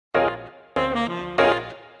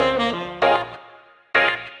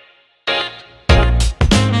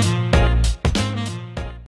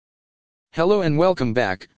Hello and welcome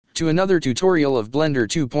back to another tutorial of Blender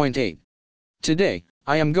 2.8. Today,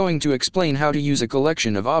 I am going to explain how to use a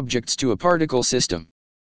collection of objects to a particle system.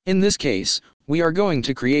 In this case, we are going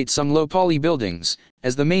to create some low poly buildings,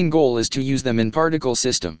 as the main goal is to use them in particle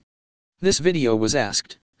system. This video was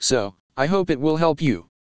asked, so I hope it will help you.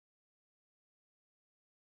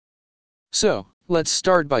 So, let's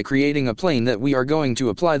start by creating a plane that we are going to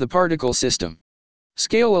apply the particle system.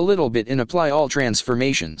 Scale a little bit and apply all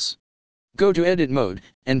transformations. Go to Edit mode,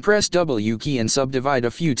 and press W key and subdivide a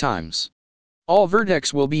few times. All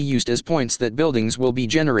vertex will be used as points that buildings will be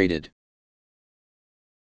generated.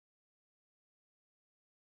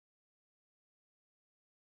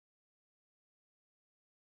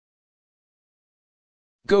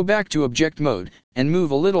 Go back to Object mode, and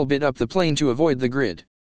move a little bit up the plane to avoid the grid.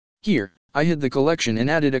 Here, I hid the collection and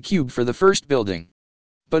added a cube for the first building.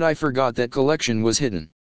 But I forgot that collection was hidden.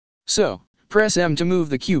 So, press M to move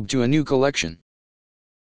the cube to a new collection.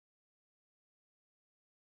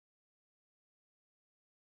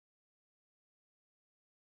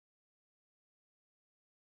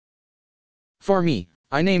 For me,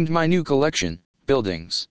 I named my new collection,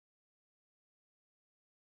 Buildings.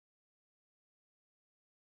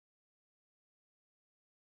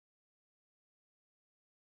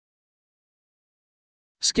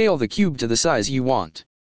 Scale the cube to the size you want.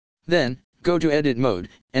 Then, go to Edit mode,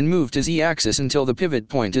 and move to Z-axis until the pivot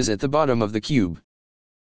point is at the bottom of the cube.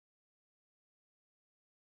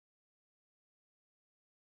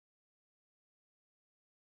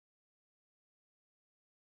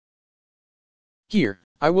 Here,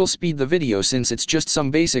 I will speed the video since it's just some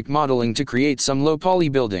basic modeling to create some low poly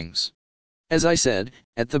buildings. As I said,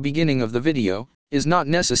 at the beginning of the video, is not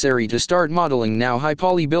necessary to start modeling now high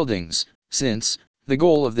poly buildings, since the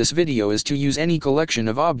goal of this video is to use any collection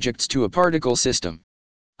of objects to a particle system.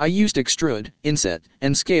 I used Extrude, Inset,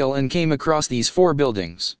 and Scale and came across these 4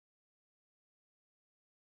 buildings.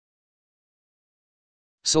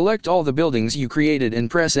 Select all the buildings you created and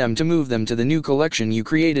press M to move them to the new collection you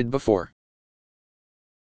created before.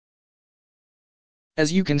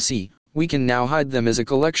 As you can see, we can now hide them as a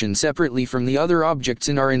collection separately from the other objects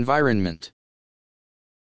in our environment.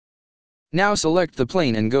 Now select the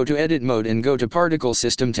plane and go to Edit mode and go to Particle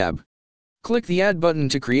System tab. Click the Add button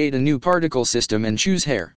to create a new particle system and choose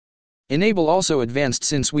Hair. Enable also Advanced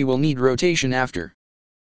since we will need rotation after.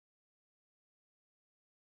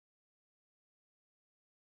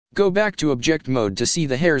 Go back to Object mode to see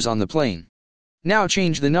the hairs on the plane. Now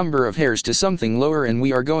change the number of hairs to something lower and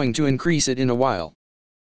we are going to increase it in a while.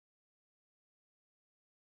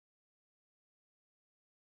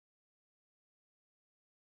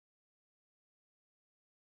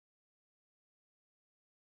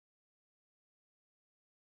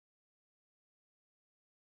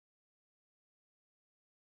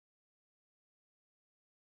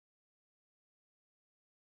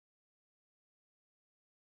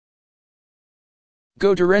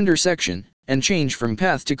 Go to Render section, and change from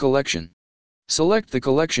Path to Collection. Select the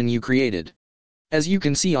collection you created. As you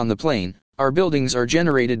can see on the plane, our buildings are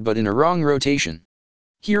generated but in a wrong rotation.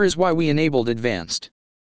 Here is why we enabled Advanced.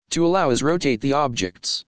 To allow us rotate the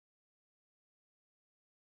objects.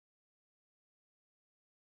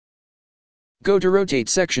 Go to Rotate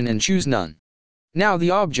section and choose None. Now the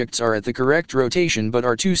objects are at the correct rotation but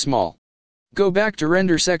are too small. Go back to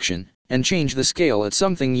Render section, and change the scale at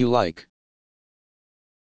something you like.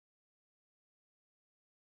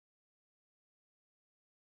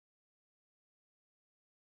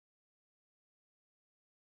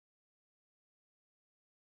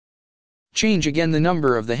 Change again the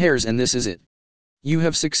number of the hairs and this is it. You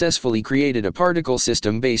have successfully created a particle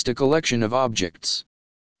system based a collection of objects.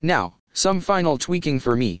 Now, some final tweaking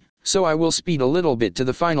for me, so I will speed a little bit to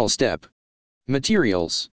the final step.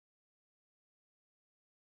 Materials.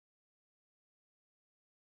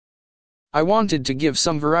 I wanted to give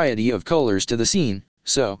some variety of colors to the scene,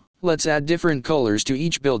 so let's add different colors to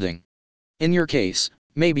each building. In your case,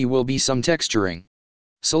 maybe will be some texturing.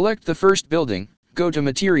 Select the first building. Go to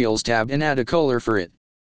Materials tab and add a color for it.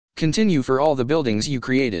 Continue for all the buildings you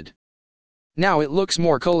created. Now it looks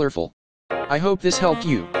more colorful. I hope this helped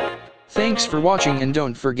you. Thanks for watching and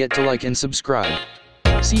don't forget to like and subscribe.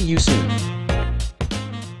 See you soon.